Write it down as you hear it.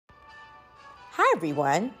Hi,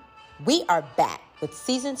 everyone. We are back with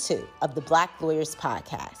season 2 of the Black Lawyers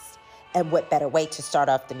Podcast. And what better way to start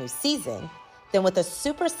off the new season than with a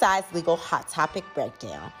supersized legal hot topic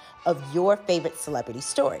breakdown of your favorite celebrity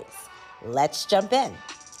stories. Let's jump in.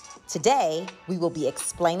 Today, we will be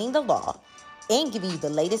explaining the law and giving you the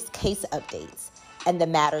latest case updates and the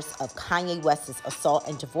matters of Kanye West's assault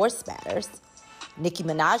and divorce matters, Nicki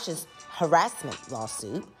Minaj's harassment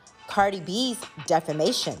lawsuit, Cardi B's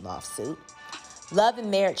defamation lawsuit, Love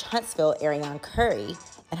and Marriage Huntsville Ariane Curry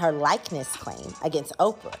and her likeness claim against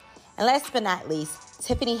Oprah, and last but not least,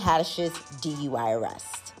 Tiffany Haddish's DUI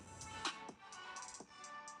arrest.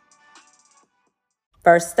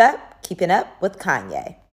 First up, keeping up with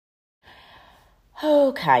Kanye.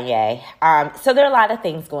 Oh, Kanye. So there are a lot of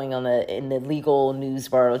things going on in the legal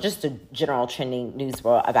news world, just the general trending news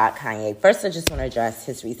world about Kanye. First, I just want to address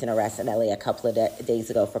his recent arrest in LA a couple of days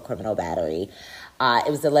ago for criminal battery.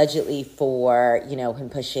 It was allegedly for, him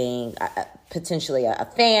pushing potentially a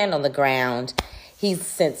fan on the ground. He's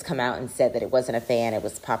since come out and said that it wasn't a fan. It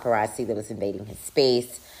was paparazzi that was invading his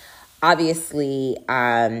space. Obviously,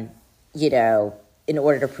 in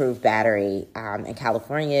order to prove battery in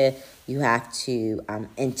California, you have to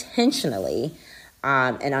intentionally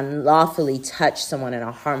and unlawfully touch someone in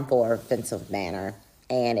a harmful or offensive manner.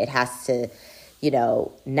 And it has to,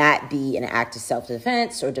 not be an act of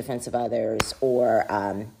self-defense or defense of others or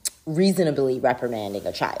reasonably reprimanding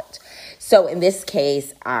a child. So in this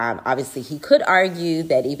case, obviously he could argue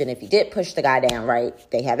that even if he did push the guy down, right, if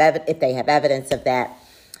they have evidence of that,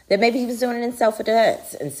 that maybe he was doing it in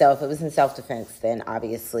self-defense. And so if it was in self-defense, then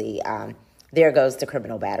obviously there goes the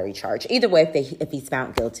criminal battery charge. Either way, if he's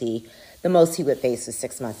found guilty, the most he would face is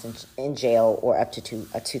 6 months in jail or up to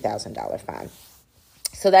a $2,000 fine.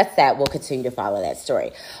 So that's that. We'll continue to follow that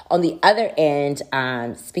story. On the other end,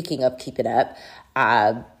 speaking of keeping up,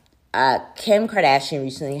 Kim Kardashian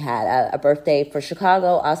recently had a birthday for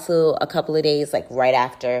Chicago, also a couple of days, right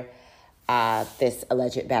after this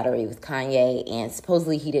alleged battery with Kanye, and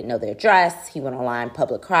supposedly he didn't know the address. He went online,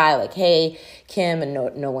 public cry, hey, Kim and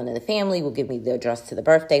no one in the family will give me the address to the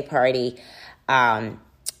birthday party.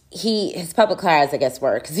 His public cries, I guess,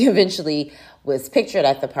 worked because he eventually was pictured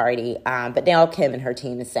at the party. But now Kim and her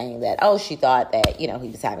team is saying that, she thought that, he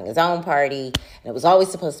was having his own party and it was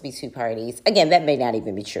always supposed to be 2 parties. Again, that may not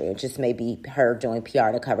even be true. It just may be her doing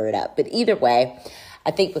PR to cover it up. But either way,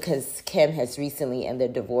 I think because Kim has recently in the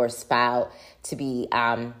divorce filed to be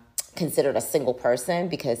considered a single person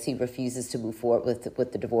because he refuses to move forward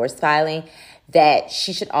with the divorce filing, that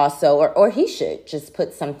she should also, or he should just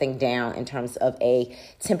put something down in terms of a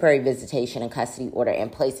temporary visitation and custody order in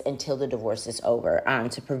place until the divorce is over,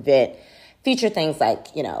 to prevent future things like,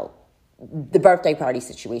 the birthday party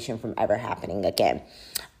situation from ever happening again.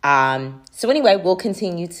 So anyway, we'll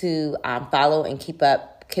continue to follow and keep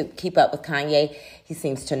up with Kanye. He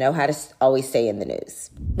seems to know how to always stay in the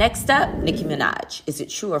news. Next up, Nicki Minaj. Is it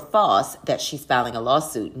true or false that she's filing a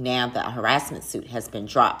lawsuit now that a harassment suit has been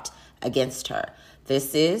dropped against her?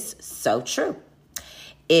 This is so true.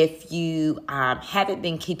 If you haven't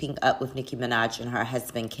been keeping up with Nicki Minaj and her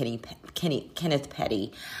husband, Kenneth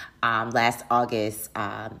Petty, last August,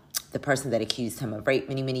 the person that accused him of rape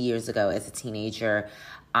many, many years ago as a teenager,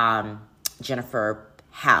 Jennifer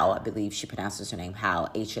Howe, I believe she pronounces her name Howe,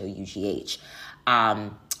 Hough,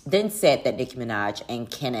 then said that Nicki Minaj and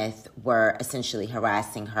Kenneth were essentially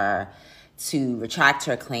harassing her to retract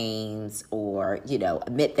her claims or,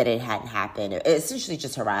 admit that it hadn't happened, essentially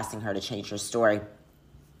just harassing her to change her story,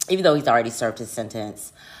 even though he's already served his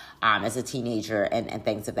sentence as a teenager and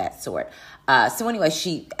things of that sort. So anyway,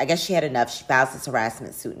 I guess she had enough. She files this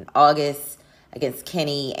harassment suit in August against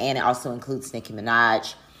Kenny, and it also includes Nicki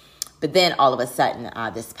Minaj. But then all of a sudden,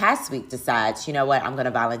 this past week decides, you know what, I'm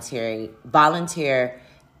going to volunteer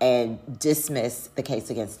and dismiss the case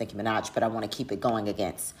against Nicki Minaj, but I want to keep it going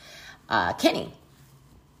against Kenny.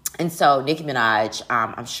 And so Nicki Minaj,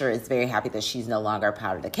 I'm sure, is very happy that she's no longer a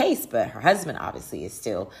part of the case, but her husband obviously is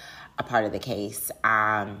still a part of the case.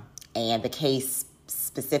 And the case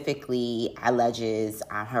specifically alleges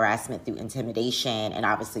harassment through intimidation and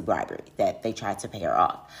obviously bribery, that they tried to pay her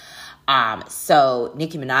off. So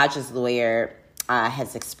Nicki Minaj's lawyer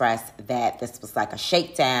has expressed that this was like a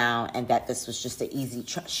shakedown and that this was just an easy,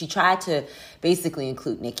 she tried to basically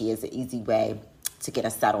include Nicki as an easy way to get a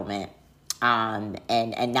settlement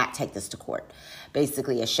and not take this to court.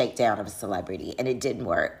 Basically a shakedown of a celebrity, and it didn't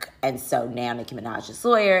work. And so now Nicki Minaj's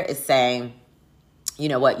lawyer is saying, you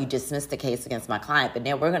know what, you dismissed the case against my client, but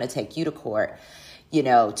now we're going to take you to court,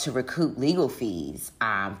 to recoup legal fees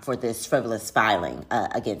for this frivolous filing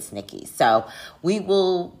against Nicki. So we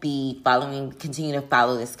will be continue to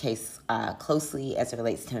follow this case closely as it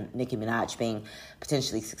relates to Nicki Minaj being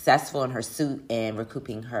potentially successful in her suit and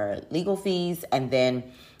recouping her legal fees. And then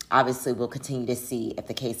obviously we'll continue to see if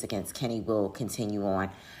the case against Kenny will continue on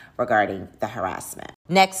regarding the harassment.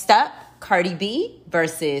 Next up, Cardi B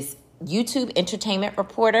versus YouTube entertainment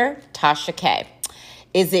reporter Tasha K.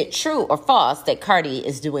 Is it true or false that Cardi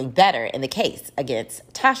is doing better in the case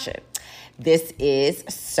against Tasha? This is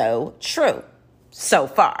so true so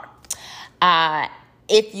far.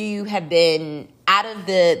 If you have been out of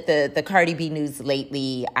the Cardi B news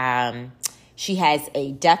lately, she has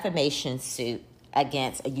a defamation suit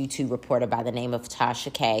against a YouTube reporter by the name of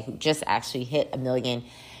Tasha K, who just actually hit 1 million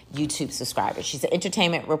YouTube subscribers. She's an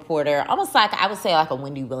entertainment reporter, almost like, I would say, like a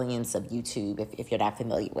Wendy Williams of YouTube, if you're not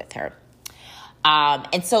familiar with her.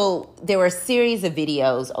 And so there were a series of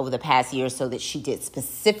videos over the past year or so that she did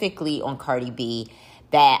specifically on Cardi B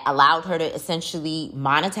that allowed her to essentially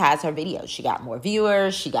monetize her videos. She got more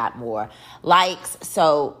viewers, she got more likes.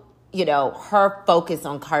 So, her focus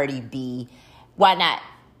on Cardi B, why not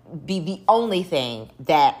be the only thing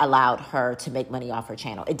that allowed her to make money off her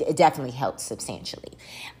channel? It definitely helped substantially.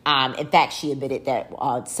 In fact, she admitted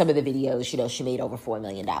that some of the videos, she made over $4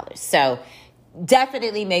 million. So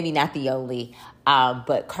definitely maybe not the only,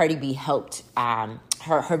 but Cardi B helped,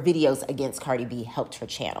 her videos against Cardi B helped her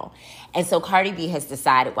channel. And so Cardi B has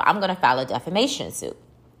decided, well, I'm going to file a defamation suit.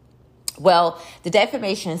 Well, the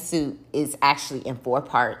defamation suit is actually in 4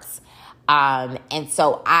 parts. And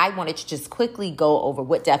so I wanted to just quickly go over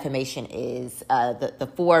what defamation is, the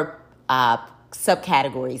 4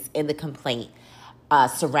 subcategories in the complaint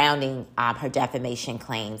surrounding her defamation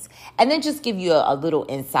claims, and then just give you a little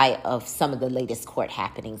insight of some of the latest court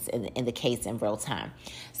happenings in the case in real time.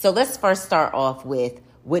 So let's first start off with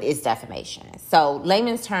what is defamation. So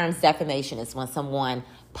layman's terms, defamation is when someone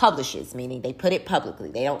publishes, meaning they put it publicly.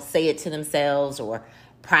 They don't say it to themselves or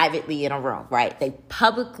privately in a room, right? They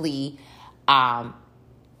publicly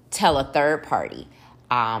tell a third party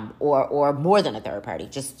or more than a third party,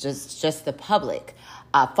 just the public,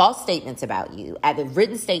 false statements about you, either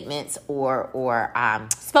written statements or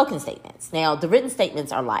spoken statements. Now, the written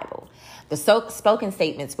statements are libel. The spoken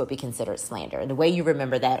statements would be considered slander. And the way you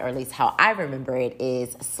remember that, or at least how I remember it,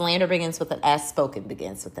 is slander begins with an S, spoken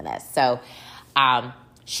begins with an S. So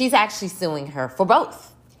she's actually suing her for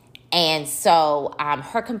both. And so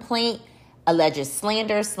her complaint alleges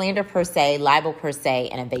slander per se, libel per se,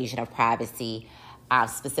 and invasion of privacy,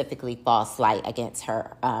 specifically false light against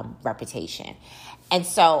her reputation. And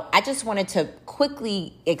so I just wanted to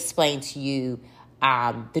quickly explain to you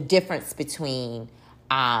the difference between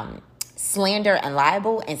slander and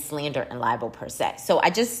libel per se. So I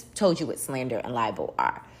just told you what slander and libel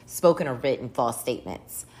are: spoken or written false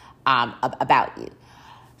statements about you.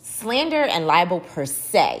 Slander and libel per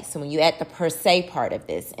se, so when you add the per se part of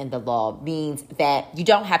this in the law, means that you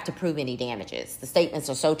don't have to prove any damages. The statements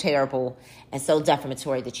are so terrible and so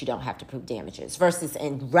defamatory that you don't have to prove damages. Versus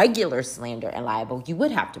in regular slander and libel, you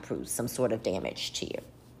would have to prove some sort of damage to you,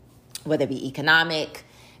 whether it be economic,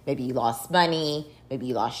 maybe you lost money, maybe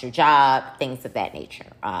you lost your job, things of that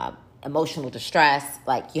nature. Emotional distress,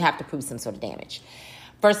 like you have to prove some sort of damage.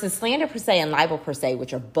 Versus slander per se and libel per se,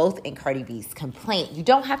 which are both in Cardi B's complaint, you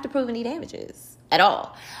don't have to prove any damages at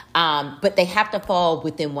all. But they have to fall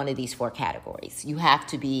within one of these 4 categories. You have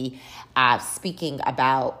to be speaking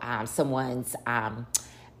about someone's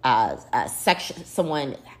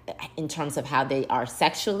someone in terms of how they are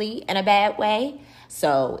sexually in a bad way.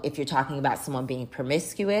 So if you're talking about someone being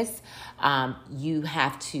promiscuous, you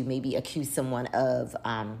have to maybe accuse someone of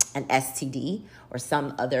an STD or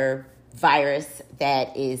some other virus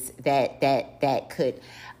that could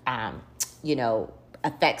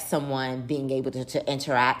affect someone being able to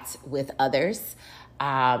interact with others.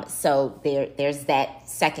 So there's that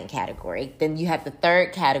second category. Then you have the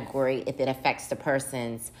third category if it affects the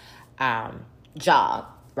person's job,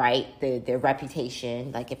 right? Their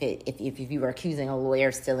reputation. Like if you were accusing a lawyer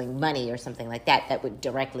of stealing money or something like that, that would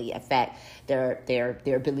directly affect their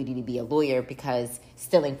ability to be a lawyer, because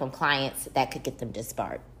stealing from clients, that could get them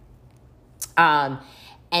disbarred. And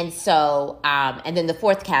then the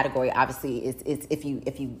fourth category, obviously, is if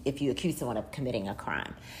you accuse someone of committing a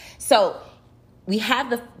crime. So we have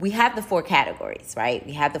the 4 categories, right?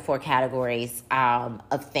 We have the 4 categories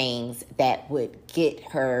of things that would get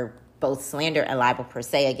her both slander and libel per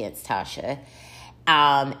se against Tasha.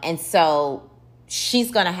 And so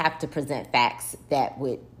she's going to have to present facts that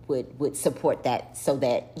would support that, so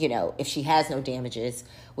that, if she has no damages,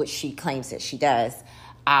 which she claims that she does,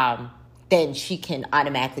 then she can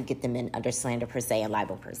automatically get them in under slander per se and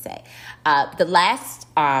libel per se.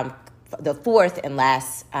 The fourth and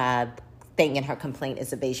last thing in her complaint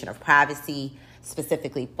is evasion of privacy,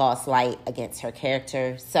 specifically false light against her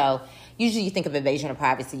character. So usually you think of evasion of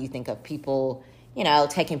privacy, you think of people,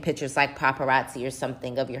 taking pictures like paparazzi or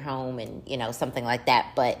something of your home and, something like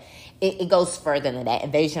that. But it goes further than that.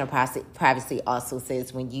 Invasion of privacy also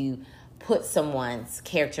says when you put someone's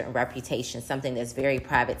character and reputation, something that's very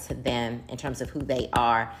private to them in terms of who they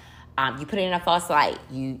are, you put it in a false light.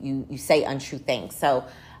 You say untrue things. So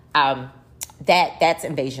that's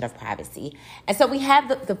invasion of privacy. And so we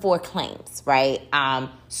have the four claims, right?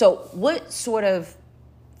 So what sort of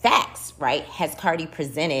facts, right, has Cardi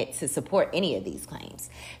presented to support any of these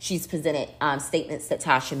claims? She's presented statements that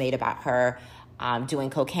Tasha made about her doing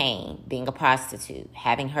cocaine, being a prostitute,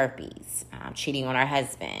 having herpes, cheating on her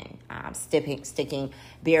husband, sticking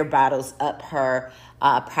beer bottles up her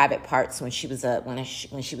private parts when she was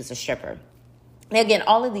a stripper. And again,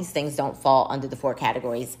 all of these things don't fall under the four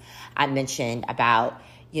categories I mentioned about,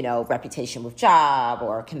 reputation with job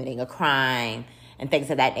or committing a crime and things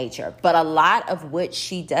of that nature. But a lot of what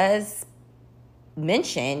she does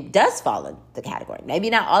mention does fall in the category. Maybe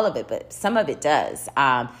not all of it, but some of it does.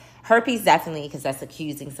 Herpes, definitely, because that's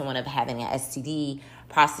accusing someone of having an STD.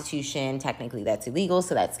 Prostitution, technically that's illegal,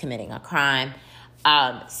 so that's committing a crime.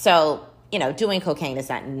 Doing cocaine is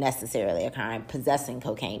not necessarily a crime. Possessing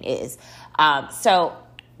cocaine is. So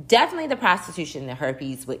definitely the prostitution and the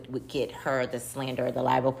herpes would get her the slander, the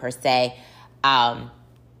libel per se.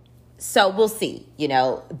 So we'll see.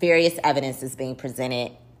 Various evidence is being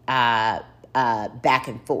presented back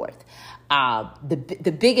and forth.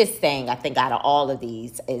 The biggest thing I think out of all of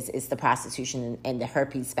these is the prostitution and the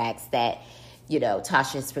herpes facts that,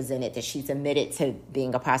 Tasha has presented, that she's admitted to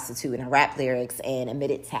being a prostitute in her rap lyrics and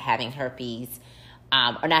admitted to having herpes,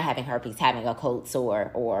 or not having herpes, having a cold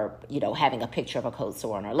sore or, having a picture of a cold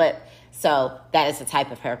sore on her lip. So that is a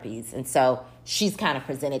type of herpes. And so she's kind of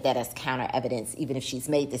presented that as counter evidence, even if she's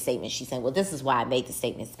made the statement. She's saying, well, this is why I made the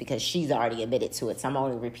statements, because she's already admitted to it. So I'm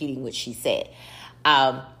only repeating what she said.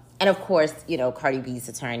 And of course, Cardi B's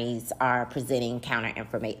attorneys are presenting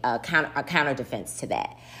counter defense to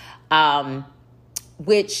that,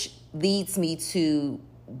 which leads me to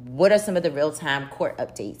what are some of the real-time court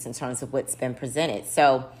updates in terms of what's been presented.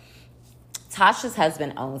 So Tasha's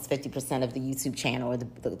husband owns 50% of the YouTube channel, or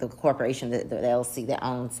the corporation, the LLC that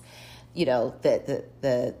owns, the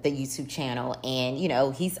YouTube channel. And,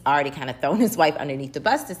 he's already kind of thrown his wife underneath the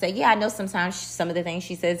bus to say, yeah, I know sometimes some of the things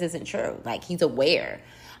she says isn't true. Like, he's aware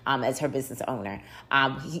as her business owner.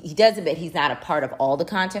 He does admit he's not a part of all the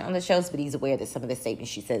content on the shows, but he's aware that some of the statements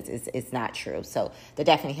she says is not true. So that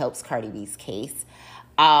definitely helps Cardi B's case.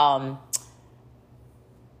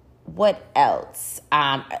 What else?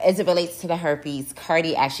 As it relates to the herpes,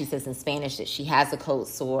 Cardi actually says in Spanish that she has a cold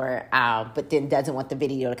sore, but then doesn't want the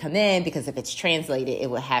video to come in because if it's translated, it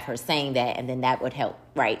would have her saying that, and then that would help,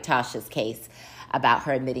 right, Tasha's case about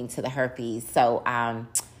her admitting to the herpes. So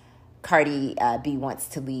Cardi B wants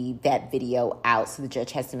to leave that video out, so the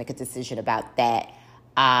judge has to make a decision about that.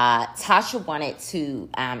 Tasha wanted to,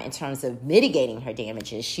 in terms of mitigating her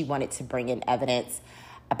damages, she wanted to bring in evidence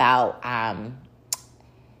about,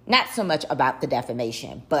 not so much about the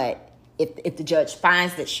defamation, but if the judge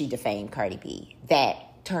finds that she defamed Cardi B, that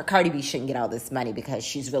Cardi B shouldn't get all this money because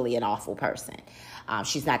she's really an awful person.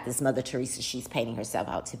 She's not this Mother Teresa she's painting herself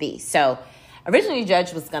out to be. So originally, the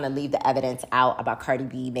judge was going to leave the evidence out about Cardi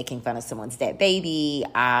B making fun of someone's dead baby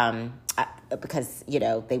because,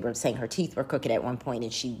 they were saying her teeth were crooked at one point,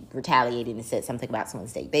 and she retaliated and said something about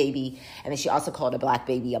someone's dead baby. And then she also called a black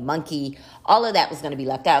baby a monkey. All of that was going to be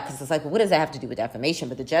left out because it's like, well, what does that have to do with defamation?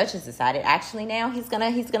 But the judge has decided actually now he's gonna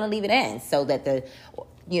leave it in so that the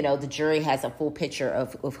jury has a full picture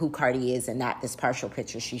of who Cardi is and not this partial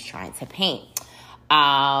picture she's trying to paint.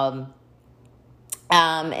 And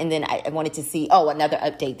then I wanted to see, another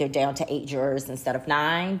update. They're down to 8 jurors instead of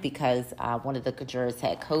 9 because one of the jurors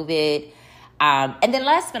had COVID. And then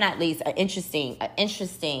last but not least, an interesting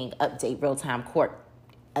update, real-time court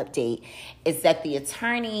update, is that the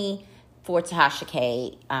attorney for Tasha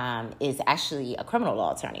K is actually a criminal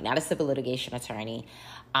law attorney, not a civil litigation attorney.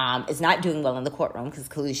 Is not doing well in the courtroom because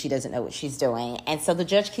clearly she doesn't know what she's doing. And so the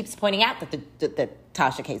judge keeps pointing out that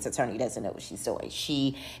Tasha K's attorney doesn't know what she's doing.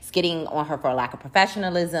 She's getting on her for a lack of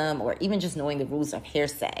professionalism or even just knowing the rules of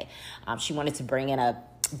hearsay. She wanted to bring in a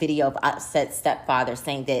video of Offset's stepfather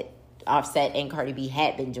saying that Offset and Cardi B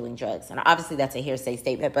had been doing drugs. And obviously that's a hearsay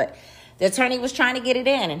statement, but The attorney was trying to get it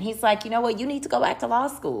in, and he's like, you know what, you need to go back to law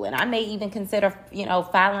school, and I may even consider,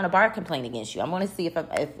 filing a bar complaint against you. I'm going to see if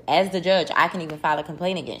as the judge, I can even file a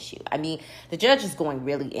complaint against you. I mean, the judge is going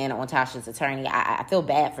really in on Tasha's attorney. I feel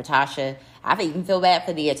bad for Tasha. I even feel bad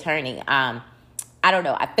for the attorney. I don't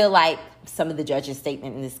know. I feel like some of the judge's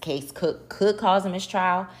statement in this case could cause a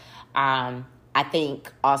mistrial. I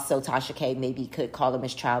think also Tasha K maybe could call a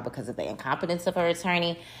mistrial because of the incompetence of her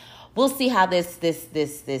attorney. We'll see how this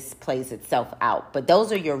plays itself out. But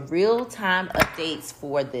those are your real-time updates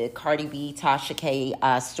for the Cardi B, Tasha K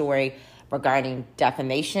story regarding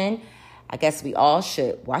defamation. I guess we all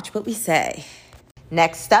should watch what we say.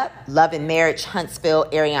 Next up, Love and Marriage Huntsville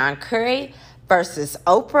Ariana Curry versus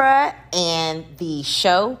Oprah and the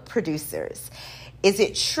show producers. Is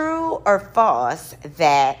it true or false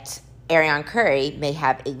that Ariana Curry may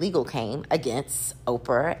have a legal claim against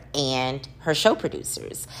Oprah and her show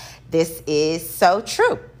producers? This is so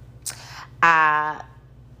true.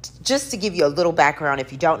 Just to give you a little background,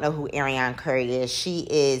 if you don't know who Ariana Curry is, she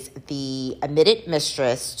is the admitted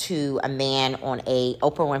mistress to a man on a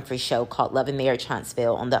Oprah Winfrey show called Love and Marriage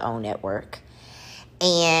Huntsville on the OWN network.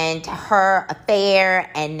 And her affair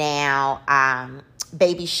and now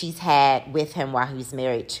baby she's had with him while he was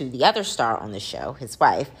married to the other star on the show, his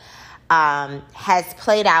wife, has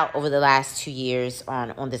played out over the last 2 years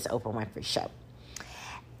on this Oprah Winfrey show.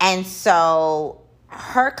 And so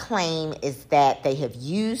her claim is that they have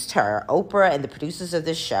used her, Oprah and the producers of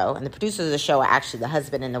this show, and the producers of the show are actually the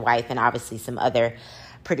husband and the wife and obviously some other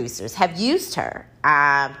producers, have used her,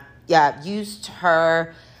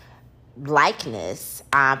 likeness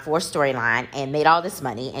for a storyline and made all this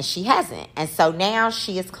money, and she hasn't. And so now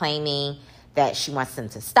she is claiming that she wants them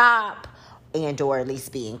to stop and or at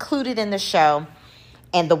least be included in the show.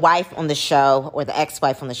 And the wife on the show, or the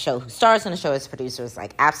ex-wife on the show who stars on the show as producer, is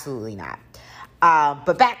like, absolutely not.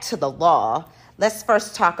 But back to the law, let's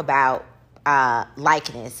first talk about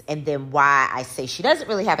likeness and then why I say she doesn't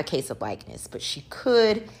really have a case of likeness, but she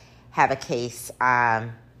could have a case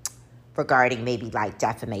regarding maybe like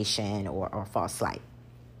defamation or false light.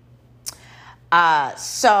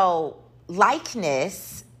 So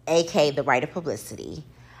likeness, aka the right of publicity,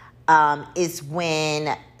 is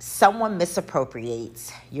when someone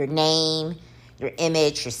misappropriates your name, your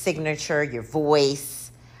image, your signature, your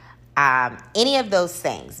voice, any of those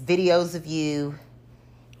things, videos of you,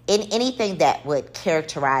 in anything that would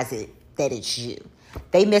characterize it that it's you.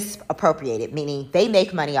 They misappropriate it, meaning they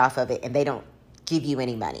make money off of it and they don't give you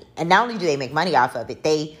any money. And not only do they make money off of it,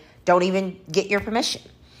 they don't even get your permission.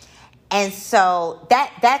 And so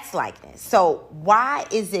that's likeness. So why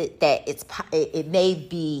is it that it may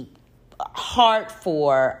be hard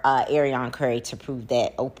for Ariana Curry to prove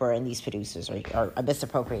that Oprah and these producers are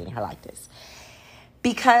misappropriating her like this?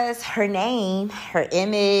 Because her name, her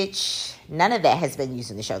image, none of that has been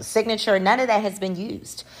used in the show. The signature, none of that has been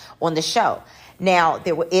used on the show. Now,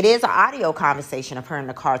 it is an audio conversation of her in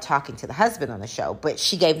the car talking to the husband on the show, but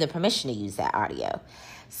she gave them permission to use that audio.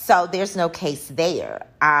 So there's no case there.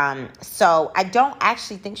 So I don't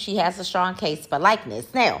actually think she has a strong case for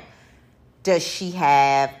likeness. Now, does she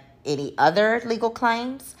have any other legal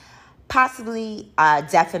claims? Possibly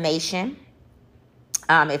defamation.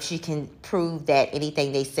 If she can prove that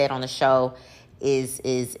anything they said on the show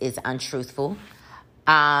is untruthful.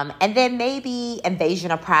 And then maybe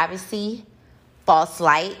invasion of privacy, false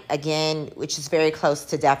light, again, which is very close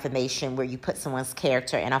to defamation, where you put someone's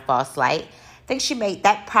character in a false light. I think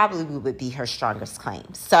that probably would be her strongest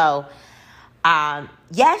claim. So,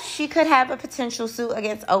 yes, she could have a potential suit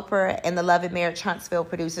against Oprah and the Love and Marriage Huntsville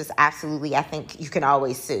producers. Absolutely. I think you can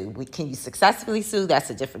always sue. Can you successfully sue? That's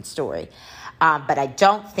a different story. But I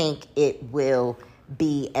don't think it will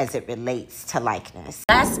be as it relates to likeness.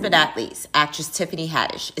 Last but not least, actress Tiffany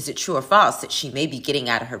Haddish. Is it true or false that she may be getting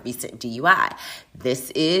out of her recent DUI?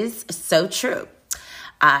 This is so true.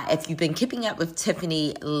 If you've been keeping up with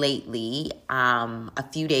Tiffany lately, a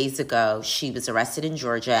few days ago, she was arrested in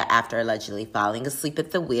Georgia after allegedly falling asleep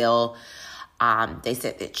at the wheel. They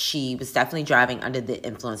said that she was definitely driving under the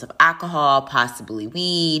influence of alcohol, possibly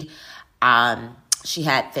weed. She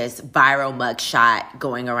had this viral mugshot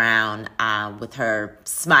going around with her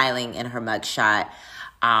smiling in her mugshot.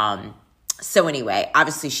 So anyway,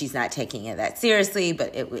 obviously she's not taking it that seriously,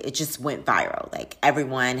 but it just went viral. Like,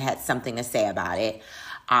 everyone had something to say about it.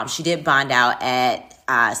 She did bond out at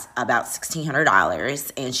about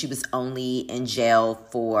 $1,600, and she was only in jail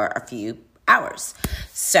for a few hours.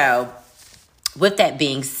 So with that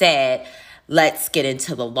being said, let's get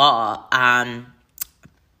into the law.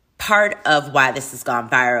 part of why this has gone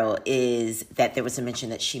viral is that there was a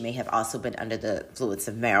mention that she may have also been under the influence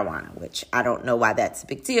of marijuana, which I don't know why that's a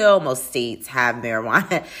big deal. Most states have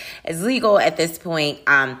marijuana as legal at this point.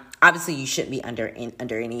 Obviously, you shouldn't be under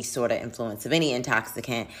any sort of influence of any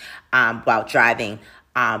intoxicant while driving.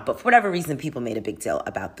 But for whatever reason, people made a big deal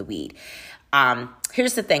about the weed.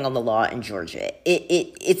 Here's the thing on the law in Georgia.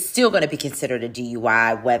 It's still going to be considered a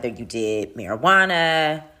DUI whether you did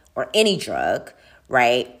marijuana or any drug,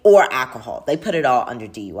 right? Or alcohol. They put it all under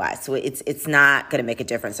DUI. So it's not going to make a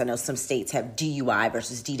difference. I know some states have DUI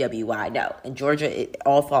versus DWI. No, in Georgia, it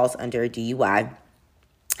all falls under a DUI.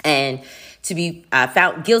 And to be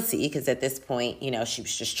found guilty, because at this point, she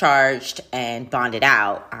was just charged and bonded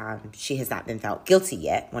out. She has not been found guilty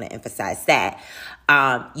yet. I want to emphasize that.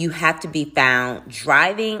 You have to be found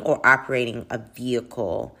driving or operating a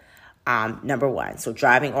vehicle, number one. So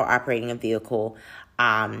driving or operating a vehicle.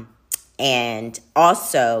 And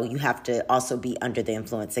also, you have to also be under the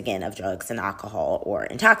influence, again, of drugs and alcohol or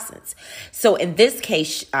intoxicants. So in this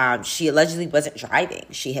case, she allegedly wasn't driving.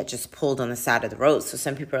 She had just pulled on the side of the road. So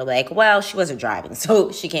some people are like, well, she wasn't driving,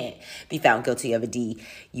 so she can't be found guilty of a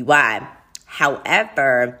DUI.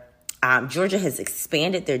 However, Georgia has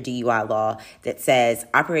expanded their DUI law that says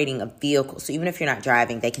operating a vehicle. So even if you're not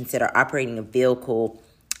driving, they consider operating a vehicle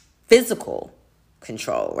physical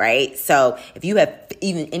control, right? So if you have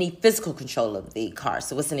even any physical control of the car,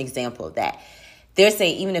 so what's an example of that? They're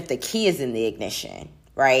saying even if the key is in the ignition,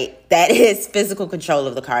 right? That is physical control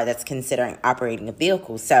of the car. That's considering operating a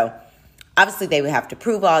vehicle. So obviously they would have to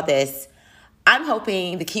prove all this. I'm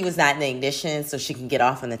hoping the key was not in the ignition so she can get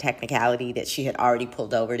off on the technicality that she had already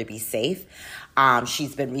pulled over to be safe.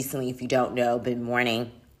 She's been recently, if you don't know, been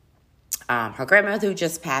mourning her grandmother who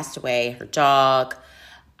just passed away, her dog,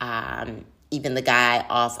 even the guy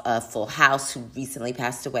off of Full House who recently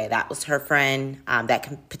passed away. That was her friend.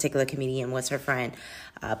 That particular comedian was her friend,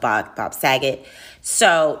 Bob Saget.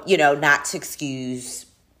 So, not to excuse,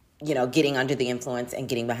 getting under the influence and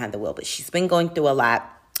getting behind the wheel. But she's been going through a lot.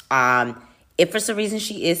 If for some reason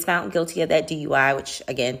she is found guilty of that DUI, which,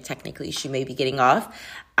 again, technically she may be getting off,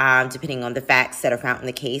 depending on the facts that are found in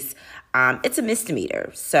the case, it's a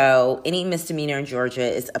misdemeanor. So any misdemeanor in Georgia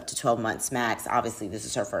is up to 12 months max. Obviously, this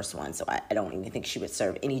is her first one, so I don't even think she would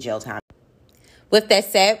serve any jail time. With that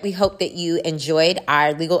said, we hope that you enjoyed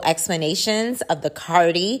our legal explanations of the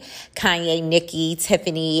Cardi, Kanye, Nicki,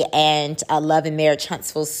 Tiffany, and Love and Marriage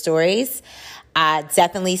Huntsville stories.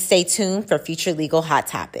 Definitely stay tuned for future legal hot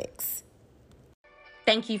topics.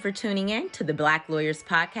 Thank you for tuning in to the Black Lawyers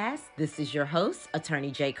Podcast. This is your host, Attorney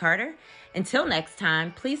Jay Carter. Until next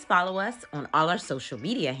time, please follow us on all our social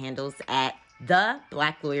media handles at The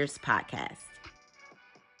Black Lawyers Podcast.